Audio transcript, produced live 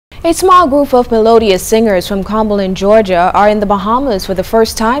A small group of melodious singers from Cumberland, Georgia are in the Bahamas for the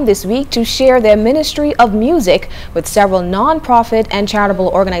first time this week to share their ministry of music with several non-profit and charitable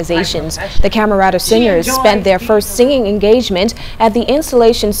organizations. The Camarata singers spent their first singing engagement at the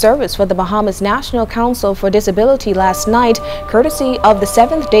installation service for the Bahamas National Council for Disability last night, courtesy of the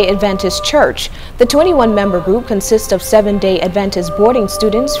Seventh-day Adventist Church. The 21-member group consists of Seventh-day Adventist boarding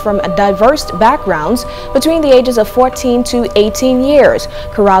students from diverse backgrounds between the ages of 14 to 18 years.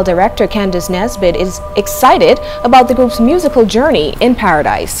 Chorale Director Candace Nesbitt is excited about the group's musical journey in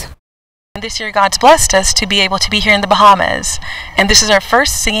Paradise. This year God's blessed us to be able to be here in the Bahamas, and this is our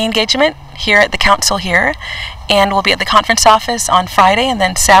first singing engagement here at the council here, and we'll be at the conference office on Friday, and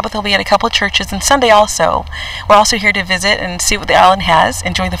then Sabbath we'll be at a couple of churches, and Sunday also. We're also here to visit and see what the island has,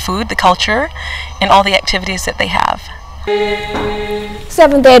 enjoy the food, the culture, and all the activities that they have.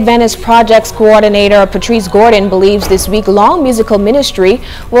 Seventh-day Adventist Projects Coordinator Patrice Gordon believes this week-long musical ministry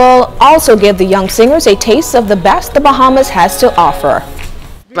will also give the young singers a taste of the best the Bahamas has to offer.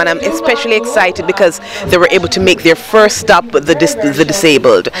 And I'm especially excited because they were able to make their first stop with the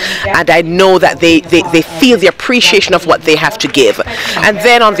disabled, and I know that they feel the appreciation of what they have to give. And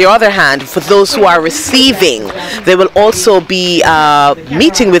then on the other hand, for those who are receiving, they will also be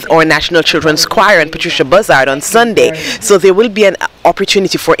meeting with our National Children's Choir and Patricia Buzzard on Sunday, so there will be an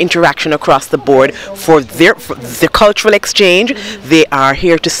opportunity for interaction across the board for their cultural exchange. They are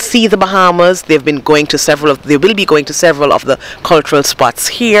here to see the Bahamas. They will be going to several of the cultural spots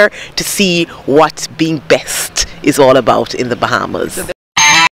here to see what being best is all about in the Bahamas.